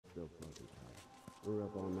We were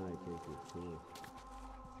up all night chasing a tour.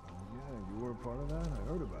 Oh, yeah, you were a part of that? I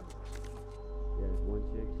heard about this. Yeah, there's one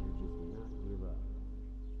chick, she just not give up.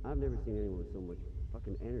 I've never seen anyone with so much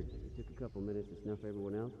fucking energy. It took a couple minutes to snuff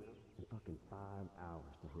everyone else, and fucking 5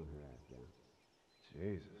 hours to hunt her ass down.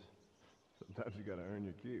 Jesus. Sometimes you gotta earn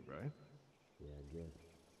your keep, right? Yeah, I guess.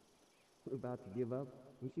 We were about to give up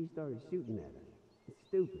when she started shooting at us. It's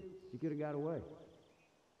stupid. She could have got away.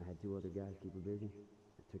 I had 2 other guys keep her busy.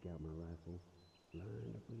 I took out my rifle,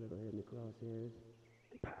 lined up her little head in the crosshairs,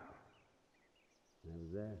 and pow! And that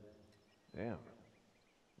was that. Damn.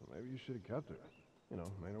 Well, maybe you should have kept her. You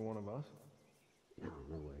know, made her one of us. No,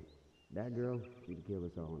 no way. That girl, she'd have killed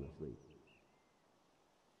us all in her sleep.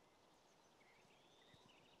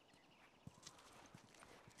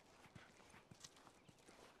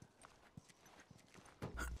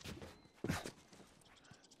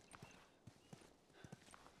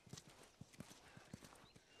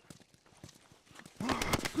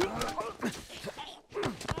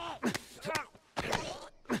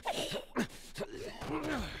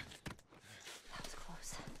 That was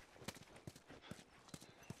close.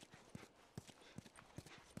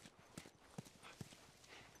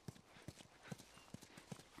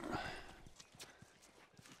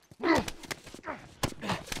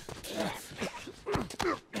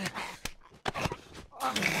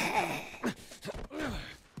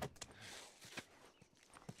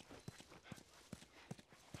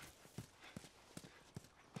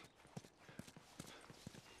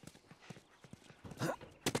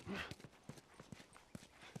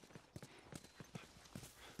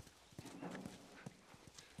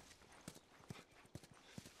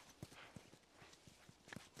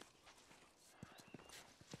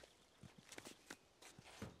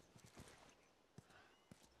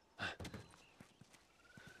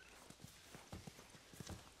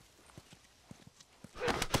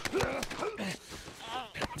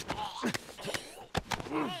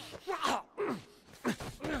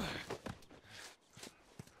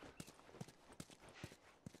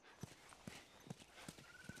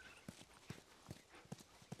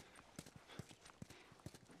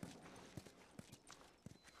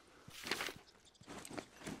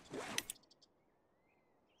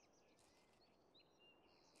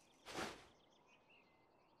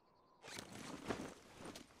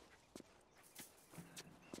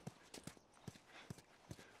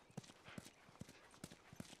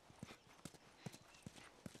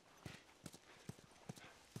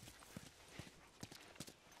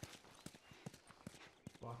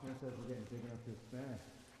 Faulkner says we're getting big enough to expand.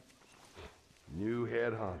 New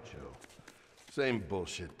head honcho. Same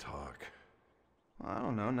bullshit talk. I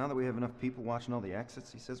don't know. Now that we have enough people watching all the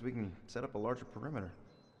exits, he says we can set up a larger perimeter.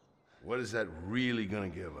 What is that really gonna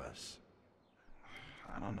give us?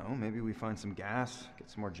 I don't know. Maybe we find some gas,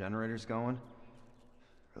 get some more generators going.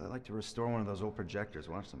 Really like to restore one of those old projectors,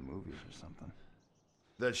 watch some movies or something.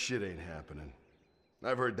 That shit ain't happening.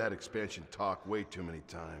 I've heard that expansion talk way too many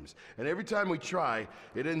times. And every time we try,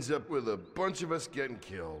 it ends up with a bunch of us getting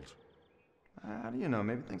killed. How do you know?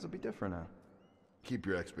 Maybe things will be different now. Keep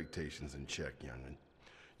your expectations in check, young'un.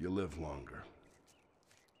 You'll live longer.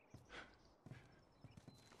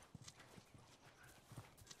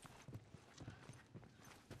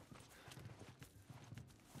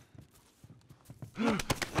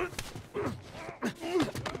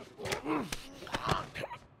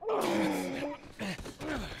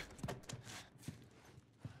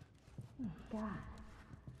 God.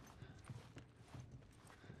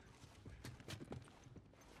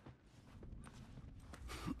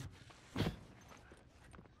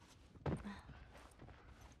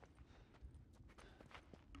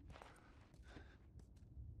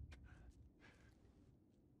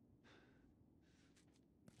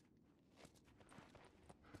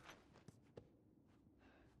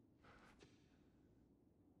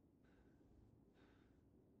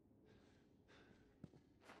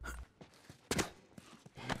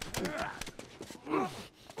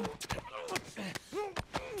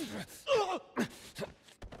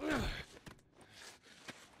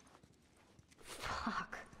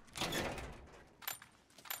 Fuck.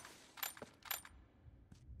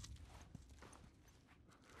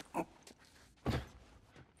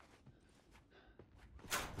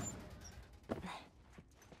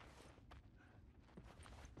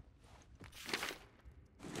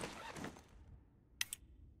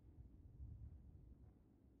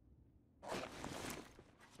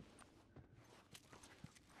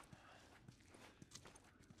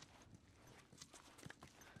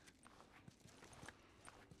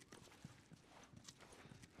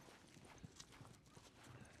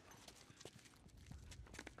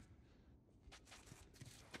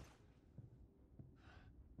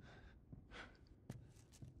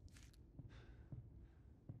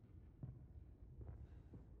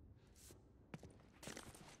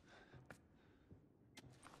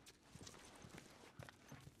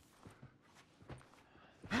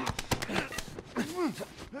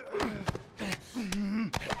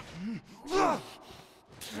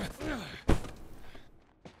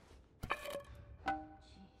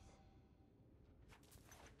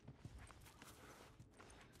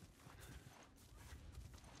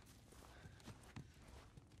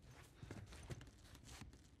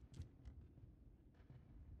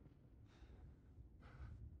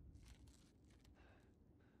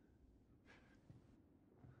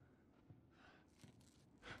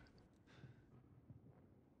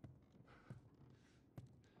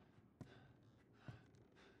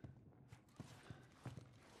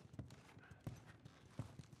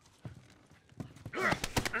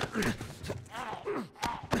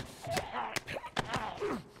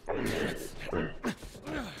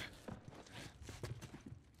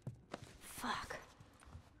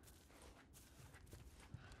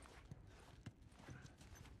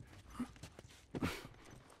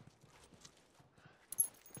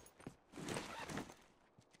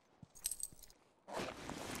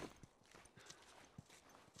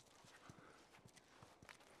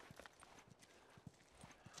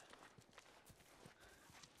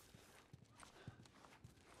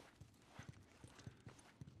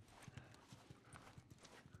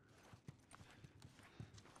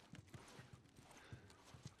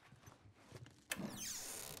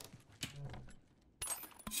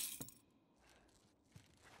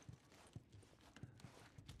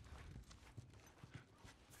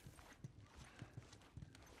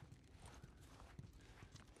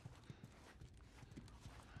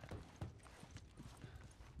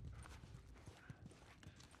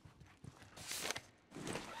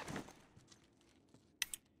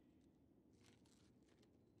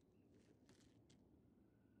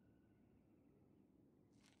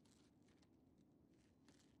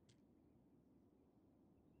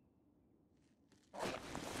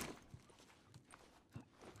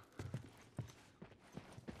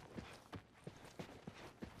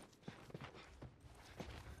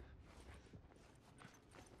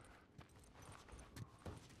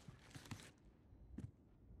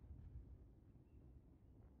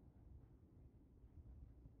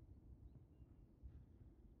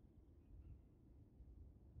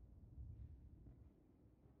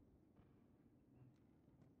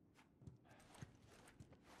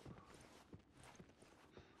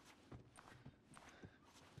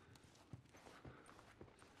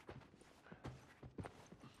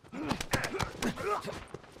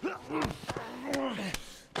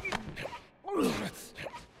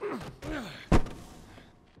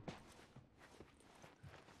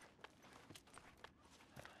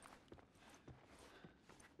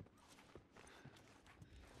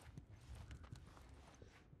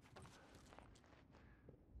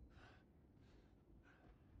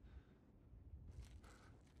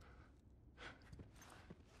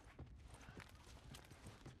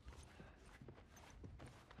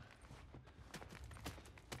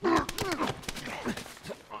 Fuck.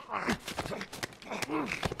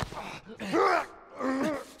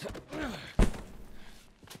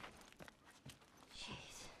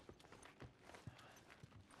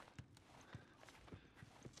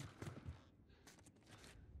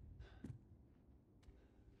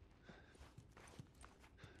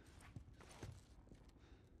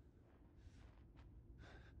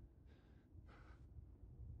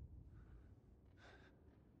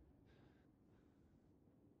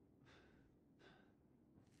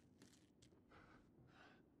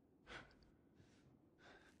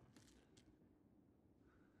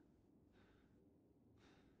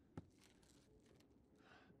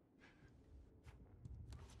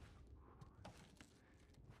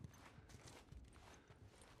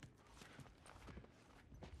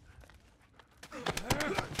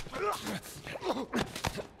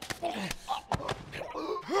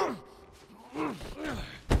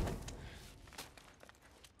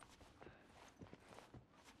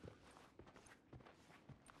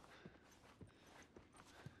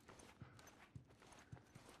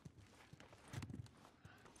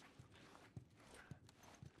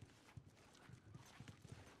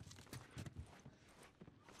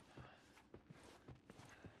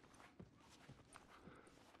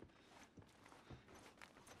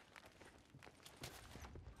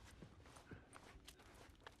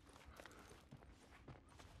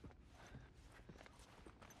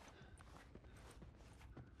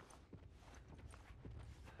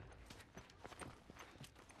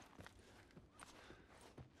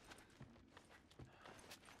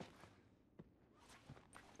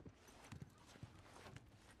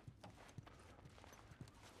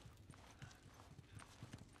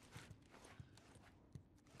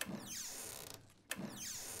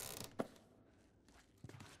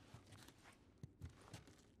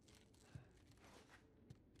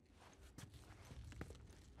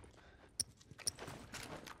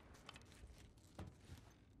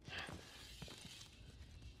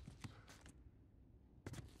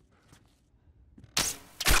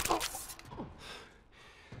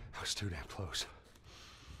 It's too damn close.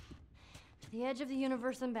 The edge of the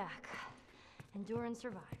universe and back. Endure and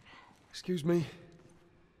survive. Excuse me?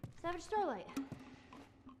 Savage Starlight.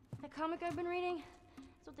 That comic I've been reading,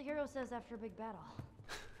 that's what the hero says after a big battle.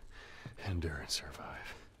 Endure and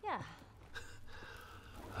survive. Yeah.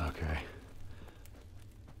 Okay.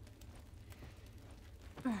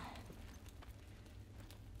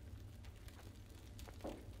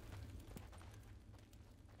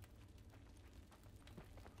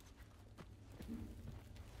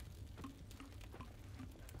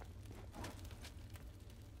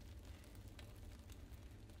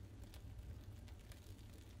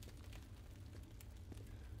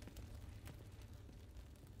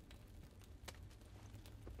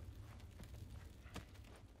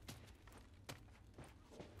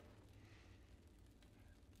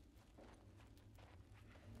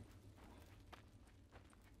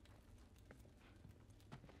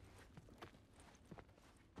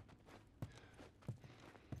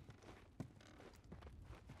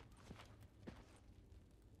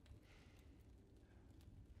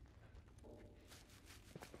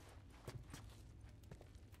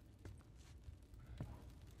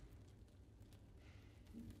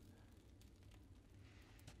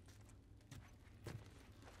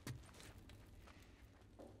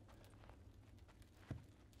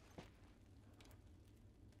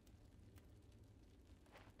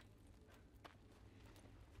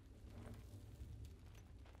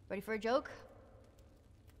 Ready for a joke?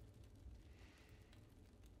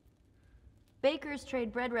 Bakers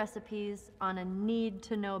trade bread recipes on a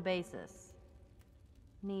need-to-know basis.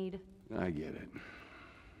 Need. I get it.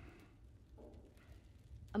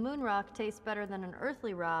 A moon rock tastes better than an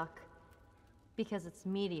earthly rock because it's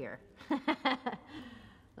meatier.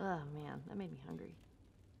 Oh man, that made me hungry.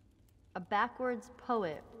 A backwards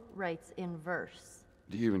poet writes in verse.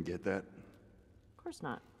 Do you even get that? Of course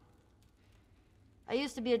not. I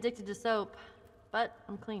used to be addicted to soap, but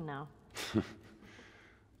I'm clean now.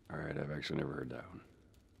 All right, I've actually never heard that one.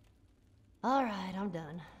 All right, I'm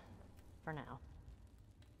done. For now.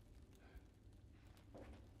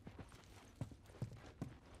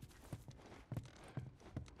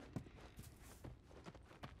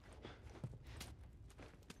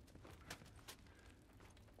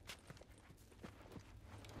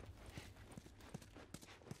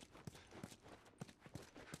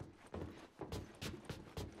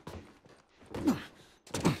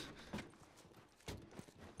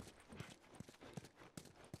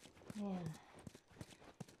 Man,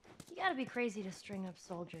 you gotta be crazy to string up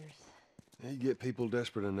soldiers. You get people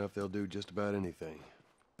desperate enough, they'll do just about anything.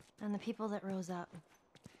 And the people that rose up,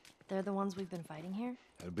 they're the ones we've been fighting here?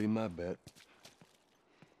 That'd be my bet.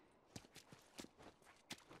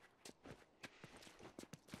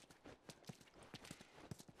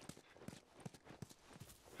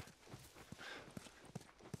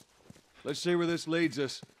 Let's see where this leads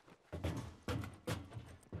us.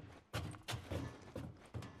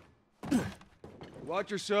 Watch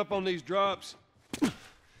yourself on these drops. Up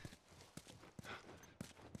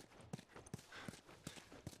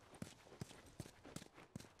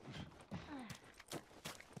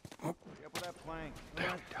with that plank. Down.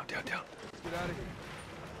 Let's get out of here.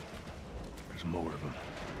 There's more of them.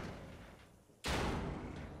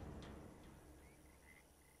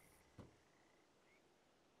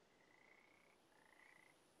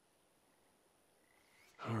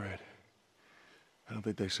 All right. I don't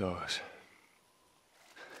think they saw us.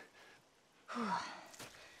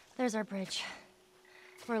 There's our bridge.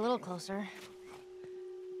 We're a little closer.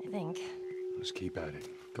 I think. Let's keep at it.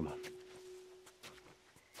 Come on.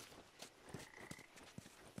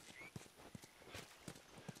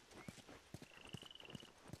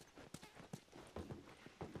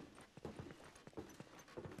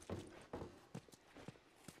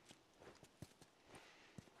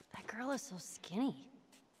 That girl is so skinny.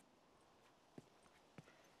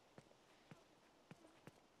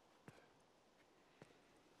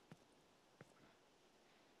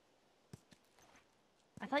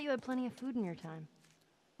 I thought you had plenty of food in your time.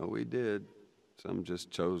 Oh, we did. Some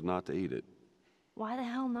just chose not to eat it. Why the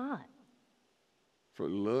hell not? For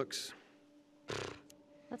looks.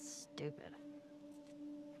 That's stupid.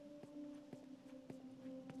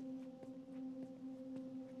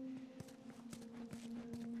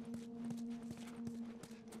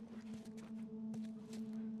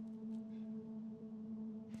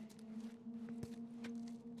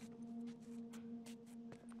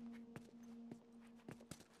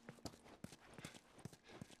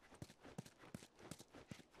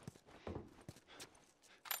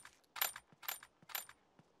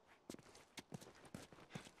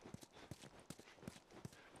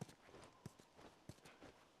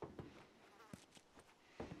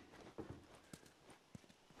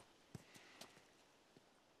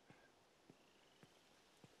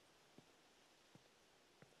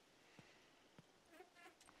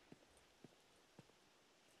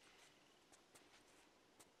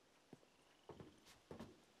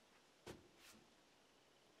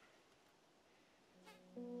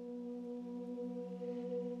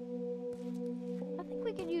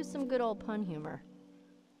 some good old pun humor.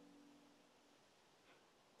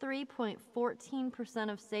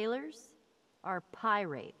 3.14% of sailors are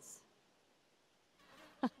pirates.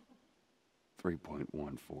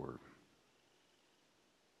 3.14.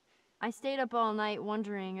 I stayed up all night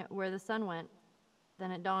wondering where the sun went.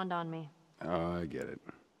 Then it dawned on me. Oh, I get it.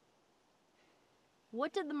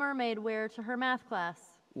 What did the mermaid wear to her math class?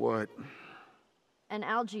 What? An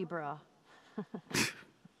algebra.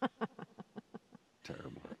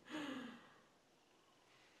 Terrible.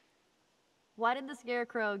 Why did the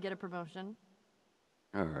Scarecrow get a promotion?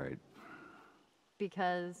 All right.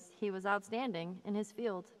 Because he was outstanding in his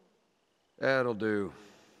field. That'll do.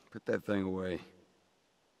 Put that thing away.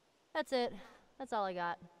 That's it. That's all I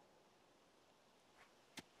got.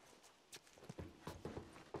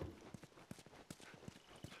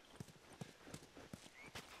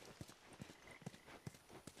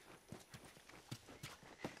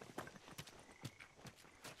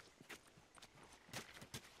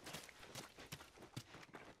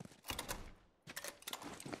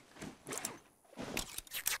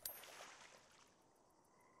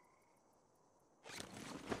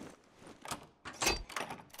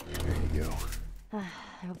 There you go.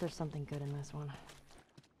 I hope there's something good in this one.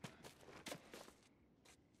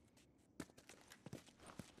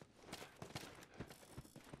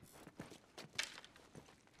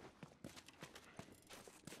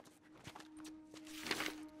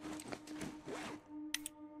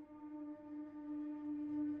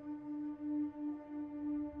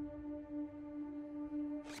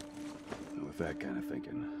 With that kind of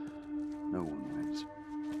thinking, no one wins.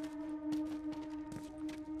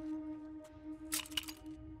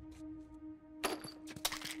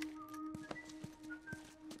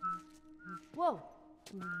 Whoa!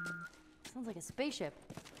 Sounds like a spaceship.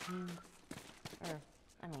 Or,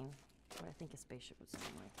 I mean, what I think a spaceship would sound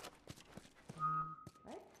like.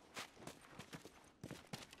 Right?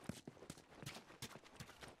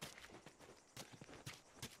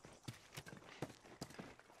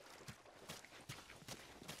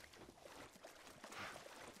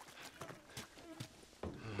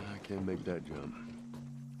 I can't make that jump.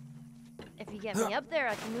 If you get me up there,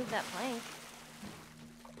 I can move that plank.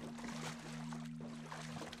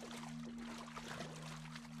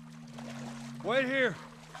 Wait here.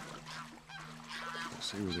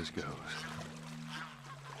 Let's see where this goes.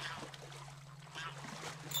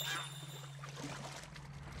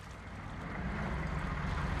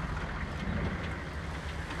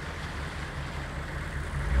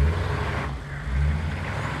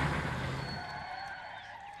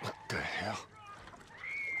 What the hell?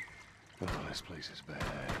 Oh, this place is bad.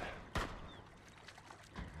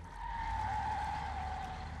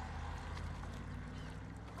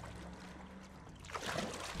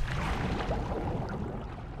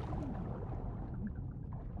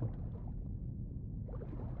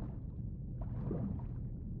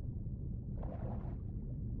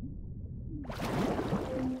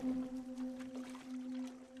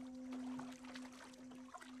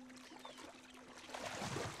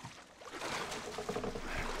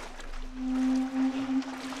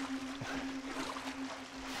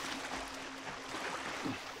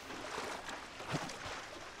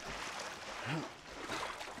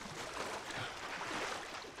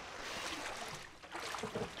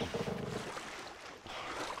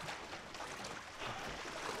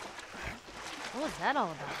 What was that all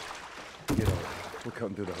about? Get on. We're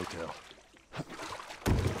cutting through the hotel.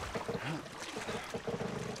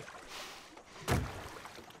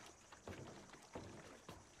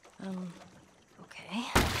 Okay.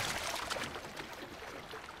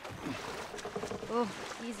 Oh,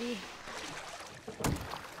 easy.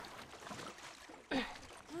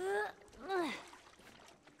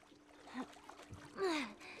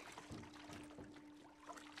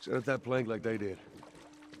 Set up that plank like they did.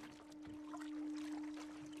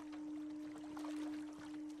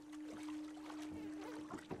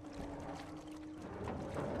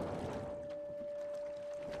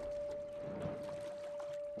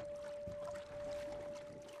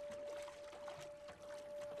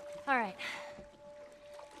 All right.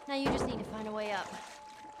 Now you just need to find a way up.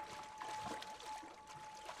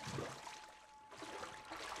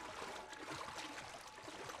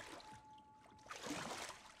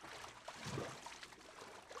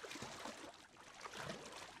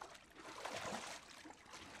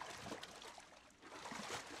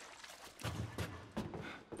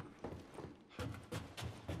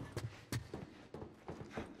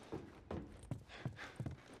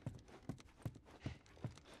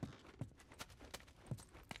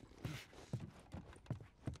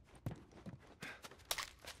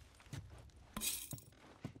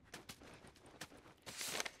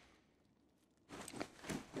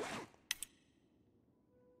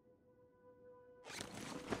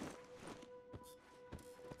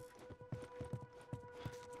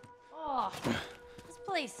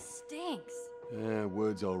 place stinks. Yeah,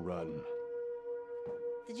 wood's all rotten.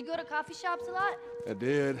 Did you go to coffee shops a lot? I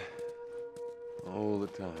did. All the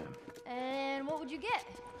time. And what would you get?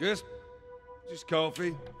 Just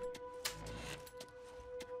coffee.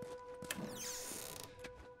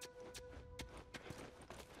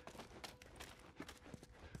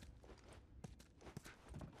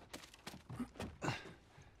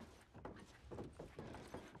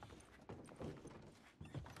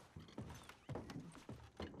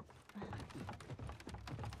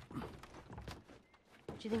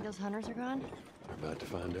 Do you think those hunters are gone? We're about to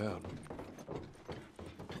find out.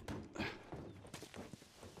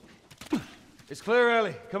 It's clear,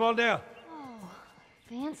 Ellie. Come on down. Oh,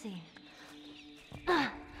 fancy. You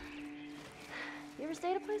ever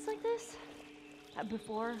stay at a place like this?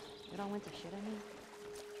 Before it all went to shit, I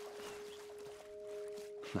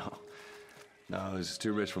mean? No, this is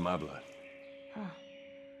too rich for my blood. Huh.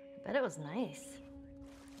 I bet it was nice.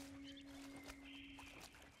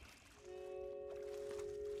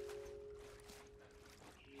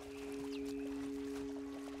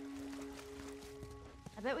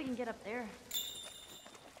 I bet we can get up there.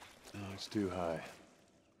 No, it's too high.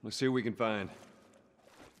 Let's see what we can find.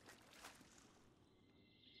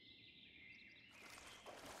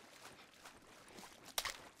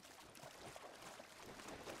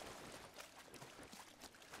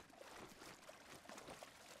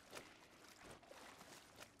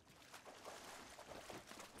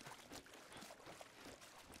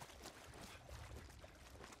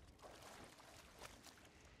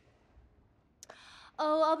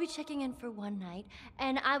 Oh, I'll be checking in for one night,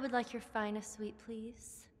 and I would like your finest suite,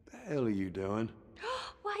 please. The hell are you doing?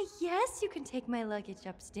 Why, yes, you can take my luggage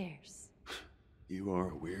upstairs. You are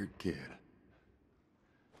a weird kid.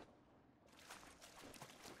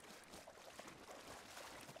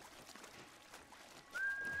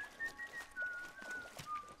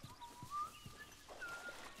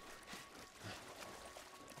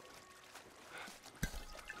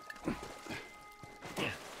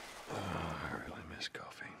 I really miss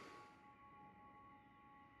coffee.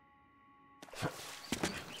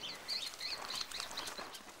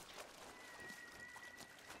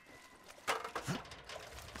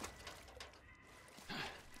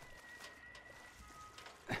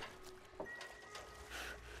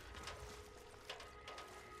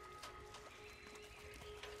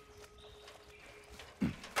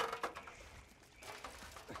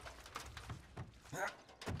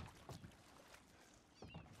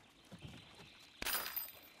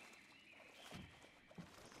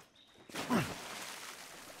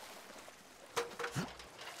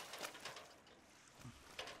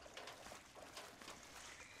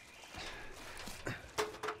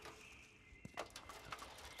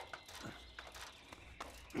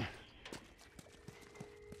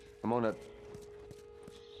 I'm on it.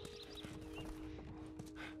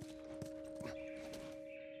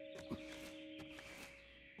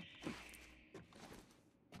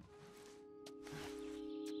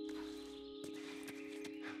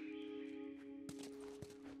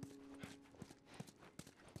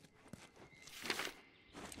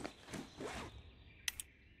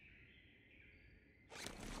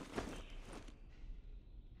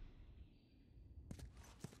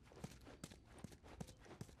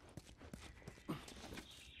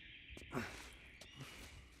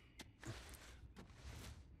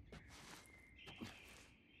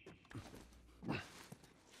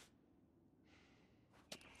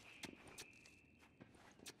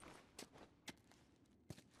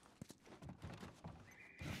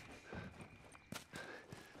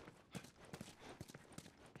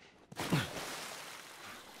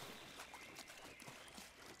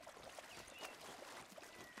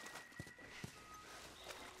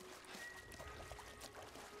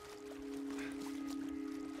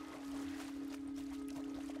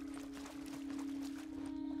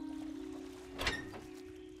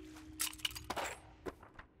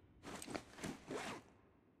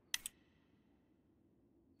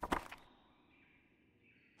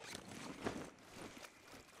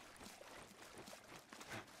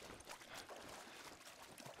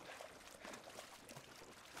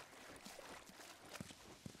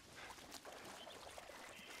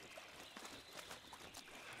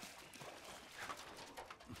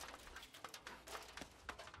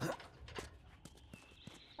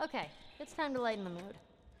 Okay, it's time to lighten the mood.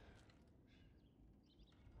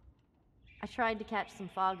 I tried to catch some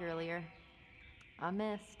fog earlier. I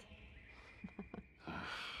missed.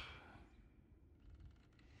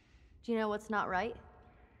 Do you know what's not right?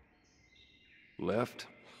 Left?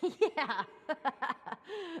 Yeah.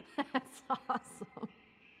 That's awesome.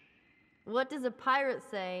 What does a pirate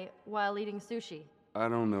say while eating sushi? I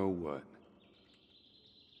don't know what.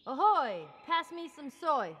 Ahoy! Pass me some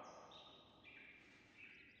soy.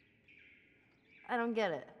 I don't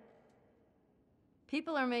get it.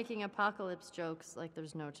 People are making apocalypse jokes like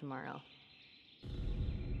there's no tomorrow.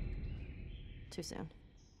 Too soon.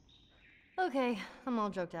 Okay, I'm all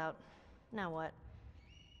joked out. Now what?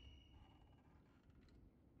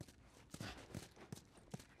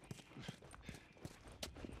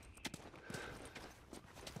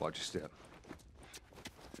 Watch your step.